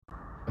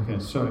Okay,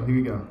 so here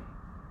we go.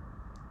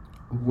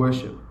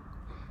 Worship.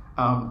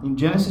 In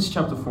Genesis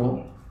chapter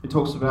 4, it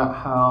talks about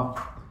how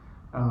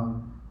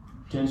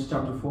Genesis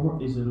chapter 4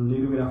 is a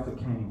little bit after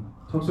Cain.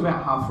 It talks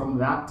about how from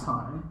that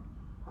time,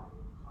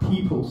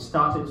 people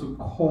started to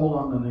call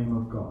on the name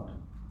of God.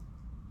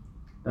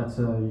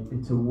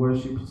 It's a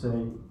worship.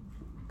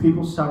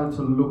 People started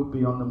to look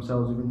beyond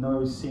themselves, even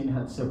though sin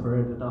had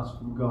separated us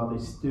from God. There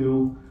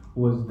still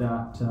was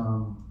that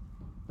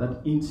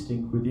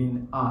instinct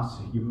within us,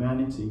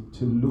 humanity,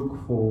 to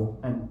look for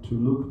and to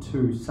look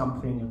to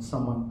something and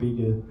someone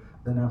bigger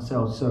than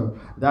ourselves. So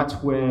that's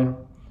where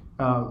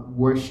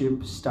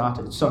worship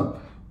started. So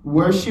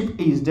worship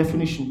is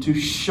definition to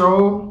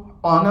show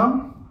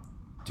honor,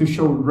 to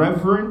show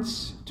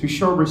reverence, to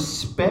show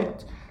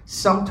respect.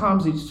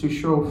 Sometimes it's to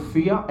show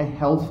fear, a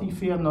healthy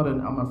fear, not an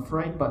I'm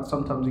afraid, but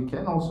sometimes it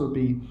can also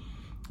be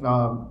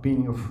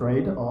being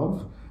afraid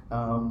of,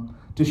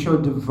 to show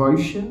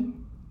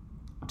devotion,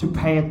 to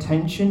pay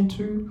attention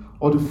to,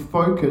 or to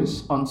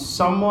focus on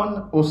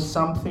someone or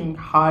something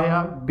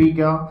higher,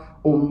 bigger,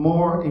 or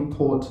more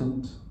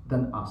important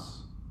than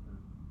us.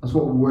 That's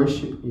what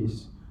worship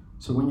is.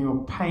 So when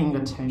you're paying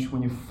attention,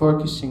 when you're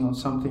focusing on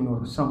something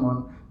or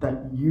someone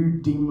that you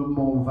deem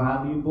more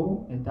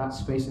valuable in that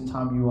space and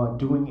time, you are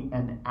doing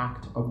an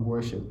act of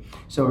worship.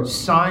 So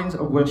signs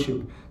of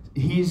worship.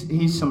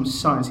 Here's some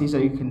signs. Here's how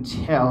you can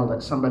tell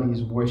that somebody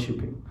is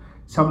worshiping.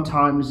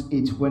 Sometimes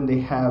it's when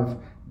they have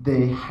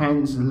their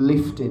hands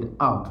lifted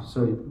up.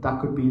 So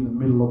that could be in the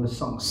middle of a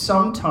song.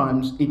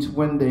 Sometimes it's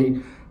when they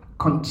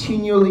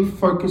continually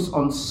focus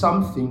on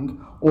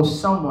something or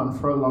someone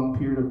for a long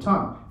period of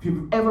time. If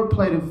you've ever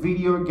played a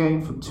video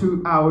game for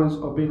 2 hours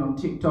or been on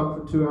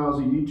TikTok for 2 hours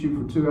or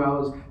YouTube for 2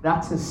 hours,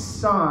 that's a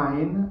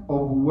sign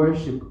of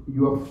worship.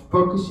 You are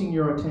focusing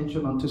your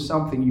attention onto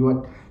something.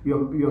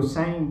 You're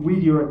saying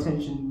with your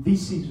attention,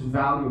 this is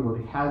valuable.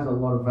 It has a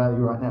lot of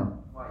value right now.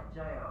 Wait,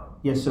 JL.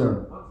 Yes,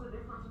 sir. What's the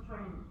difference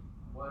between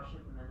worship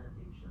and then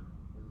addiction?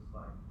 It's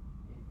like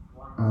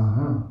if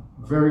one.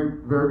 Very,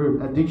 very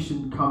good.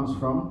 Addiction comes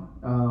from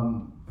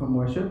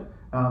worship.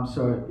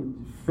 So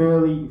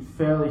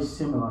fairly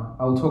similar.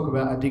 I'll talk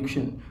about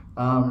addiction.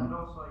 And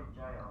also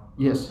jail.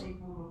 Yes.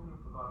 People looking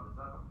for God, is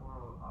that before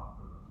or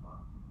after the flood?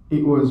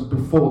 It was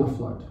before the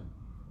flood.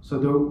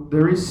 So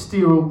there is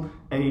still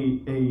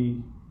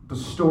the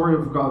story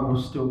of God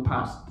was still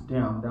passed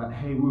down. That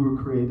hey, we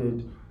were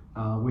created,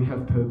 we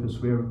have purpose,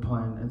 we have a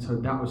plan, and so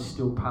that was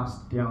still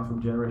passed down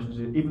from generations,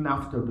 even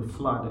after the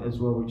flood as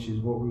well, which is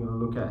what we're going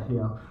to look at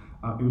here.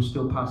 It was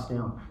still passed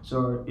down.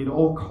 So it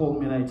all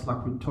culminates,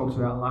 like we talked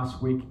about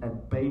last week,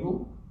 at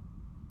Babel.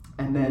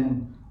 And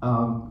then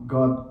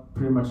God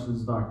pretty much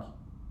was like,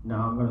 no,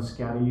 I'm going to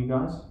scatter you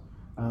guys.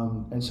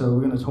 And so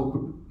we're going to talk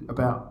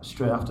about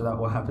straight after that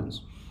what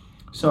happens.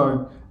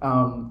 So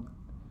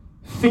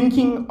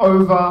thinking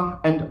over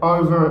and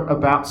over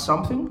about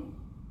something,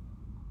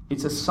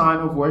 it's a sign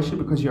of worship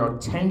because your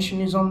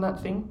attention is on that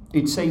thing.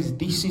 It says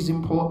this is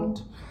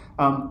important.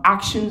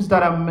 Actions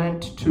that are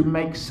meant to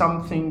make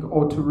something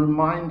or to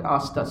remind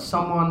us that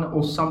someone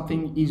or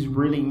something is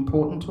really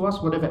important to us,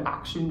 whatever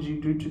actions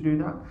you do to do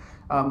that,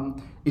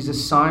 is a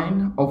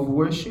sign of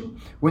worship.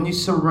 When you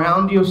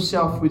surround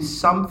yourself with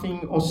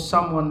something or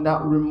someone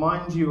that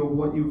reminds you of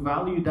what you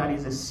value, that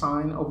is a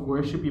sign of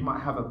worship. You might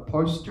have a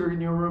poster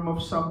in your room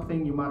of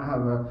something. You might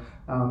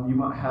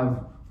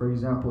have, for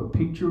example, a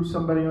picture of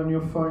somebody on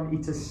your phone.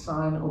 It's a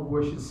sign of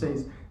worship. It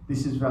says,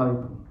 this is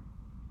valuable.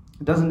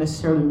 It doesn't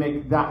necessarily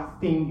make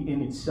that thing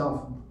in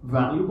itself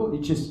valuable.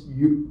 It's just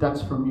you.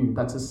 That's from you.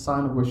 That's a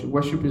sign of worship.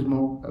 Worship is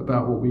more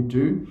about what we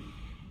do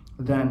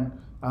than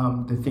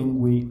the thing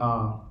we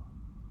are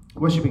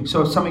worshiping.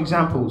 So some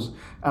examples.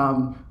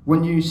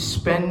 When you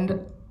spend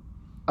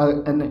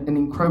an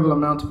incredible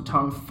amount of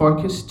time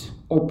focused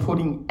or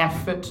putting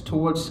effort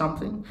towards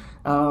something.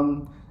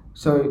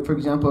 So, for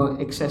example,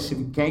 excessive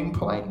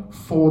gameplay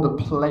for the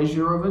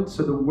pleasure of it.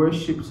 So the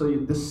worship, so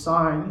the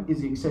sign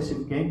is the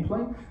excessive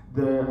gameplay.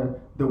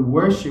 The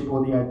worship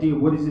or the idea,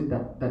 what is it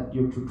that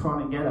you're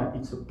trying to get at?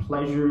 It's a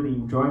pleasure, the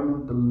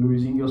enjoyment, the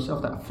losing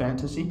yourself, that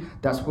fantasy.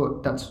 That's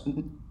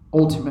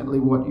ultimately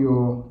what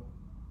you're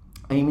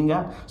aiming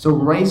at. So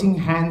raising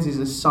hands is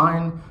a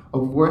sign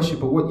of worship,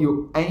 but what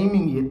you're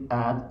aiming it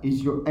at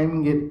is you're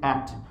aiming it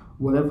at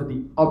whatever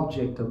the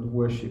object of the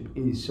worship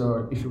is.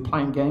 So if you're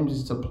playing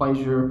games, it's a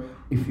pleasure.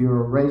 If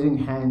you're raising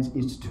hands,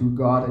 it's to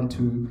God and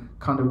to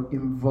kind of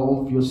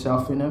involve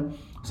yourself in it.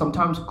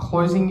 Sometimes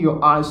closing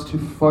your eyes to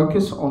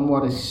focus on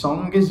what a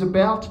song is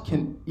about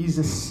is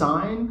a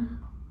sign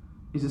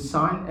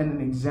and an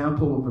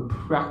example of a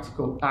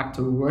practical act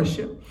of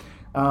worship.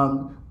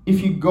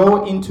 If you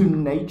go into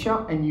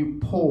nature and you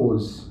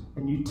pause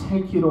and you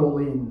take it all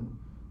in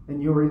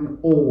and you're in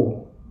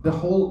awe,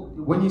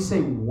 when you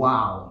say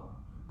wow,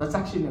 that's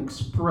actually an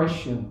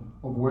expression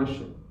of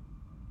worship,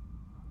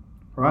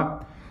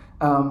 right?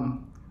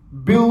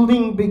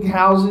 Building big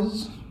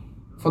houses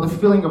for the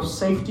feeling of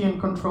safety and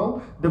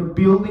control. The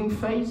building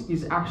phase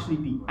is actually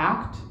the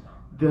act.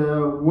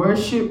 The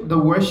worship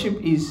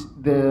is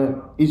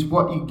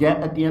what you get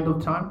at the end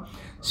of time.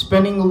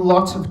 Spending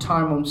lots of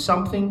time on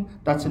something,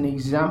 that's an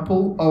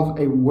example of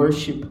a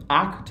worship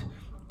act.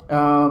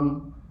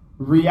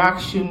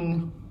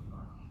 Reaction.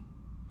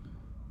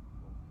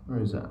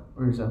 Where is that?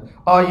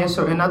 Oh, yeah,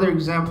 so another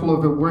example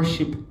of a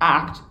worship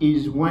act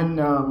is when,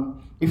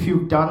 if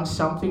you've done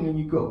something and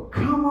you go,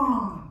 come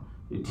on,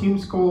 your team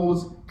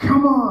scores,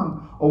 come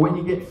on, or when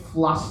you get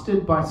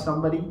flustered by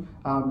somebody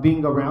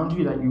being around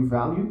you that you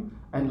value,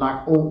 and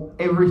like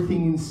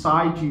everything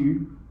inside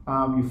you,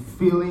 your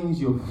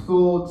feelings, your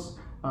thoughts,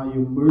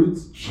 your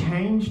moods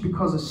change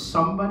because of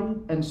somebody,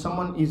 and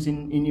someone is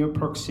in your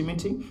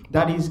proximity.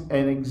 That is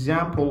an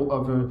example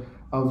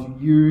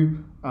of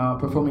you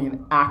performing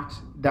an act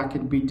that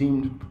can be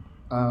deemed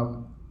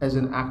as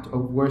an act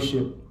of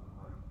worship,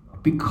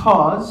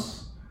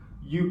 because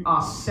you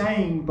are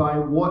saying by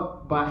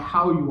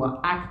how you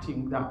are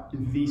acting that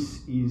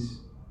this is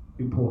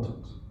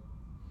important,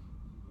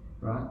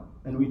 right?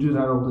 And we do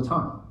that all the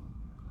time.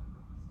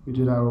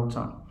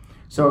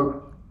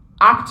 So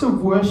acts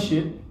of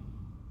worship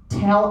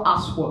tell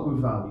us what we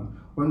value.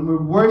 When we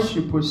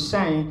worship, we're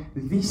saying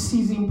this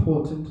is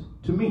important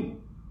to me.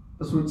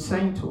 That's what it's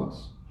saying to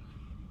us.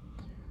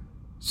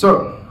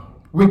 So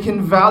we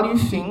can value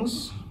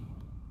things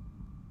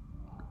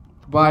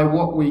by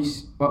what we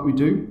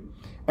do,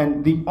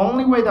 and the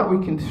only way that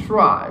we can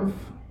thrive,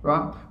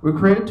 right? We're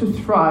created to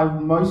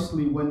thrive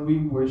mostly when we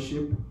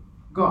worship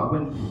God,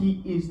 when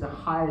He is the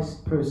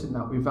highest person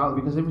that we value,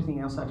 because everything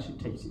else actually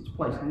takes its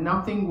place.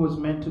 Nothing was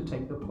meant to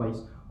take the place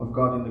of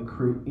God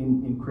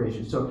in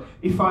creation. So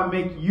if I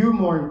make you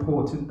more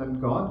important than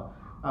God,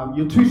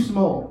 you're too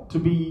small to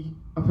be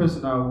a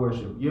person that I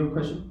worship. You have a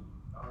question?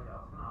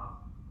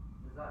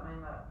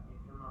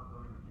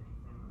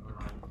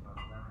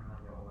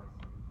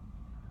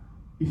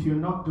 If you're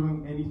not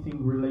doing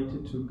anything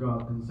related to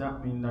God, does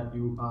that mean that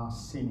you are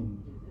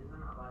sinning?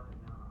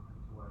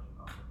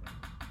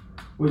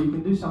 Well, you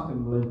can do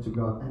something related to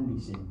God and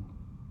be sinning.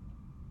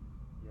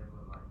 Yeah,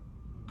 but like,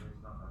 you can do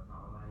stuff that's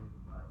not related.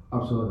 Like,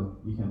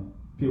 absolutely, you can.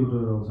 People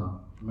do it all the time.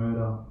 Murder.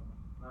 No,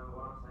 but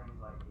what I'm saying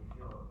is like,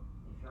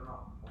 if you're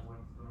not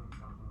always doing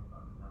something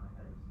about the done,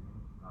 that you're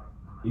sinning. Like,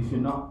 if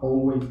you're not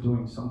always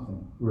doing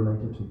something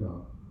related to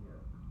God. Yeah.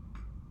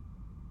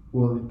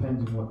 Well, it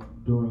depends on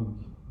what doing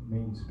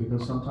means,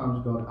 because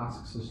sometimes God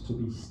asks us to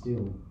be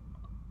still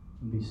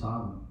and be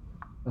silent.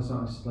 That's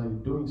not necessarily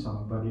doing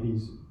something, but it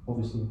is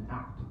obviously an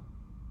act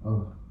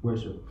of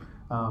worship.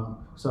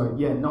 So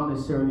yeah, not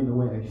necessarily the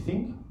way I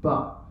think,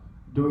 but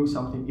doing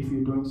something. If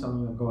you're doing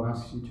something that God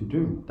asks you to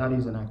do, that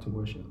is an act of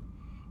worship.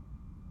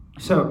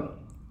 So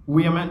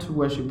we are meant to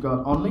worship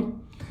God only.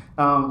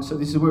 So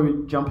this is where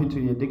we jump into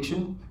the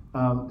addiction.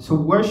 So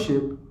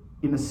worship,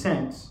 in a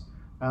sense,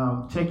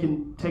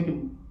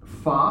 taken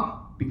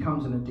far,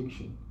 becomes an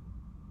addiction.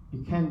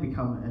 It can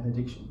become an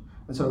addiction.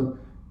 And so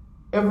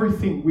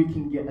everything we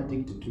can get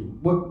addicted to.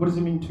 What does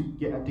it mean to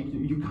get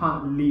addicted? You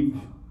can't live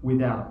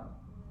without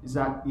it. Is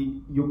that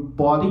your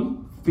body,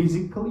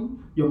 physically,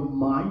 your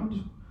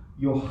mind,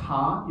 your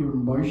heart, your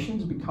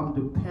emotions become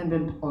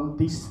dependent on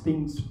this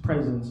thing's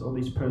presence or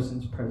this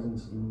person's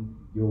presence in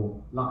your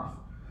life.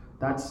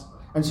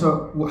 And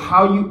so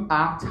how you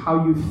act,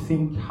 how you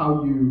think,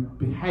 how you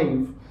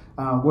behave,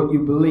 what you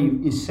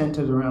believe is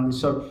centered around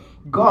this. So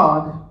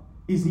God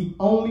is the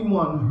only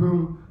one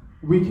whom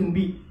we can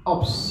be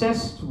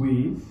obsessed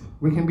with.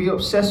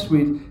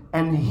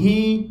 And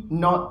He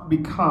not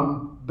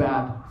become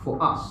bad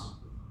for us.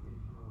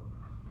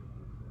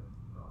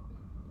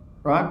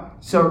 Right?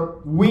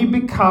 So we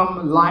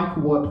become like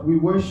what we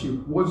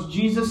worship. Was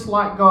Jesus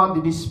like God?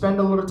 Did He spend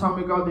a lot of time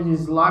with God? Did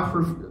His life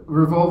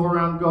revolve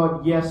around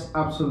God? Yes,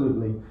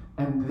 absolutely.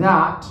 And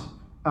that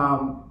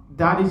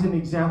is an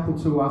example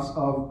to us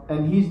of,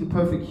 and He's the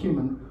perfect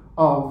human,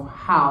 of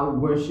how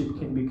worship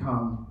can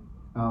become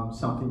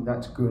something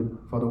that's good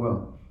for the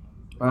world.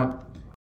 Right?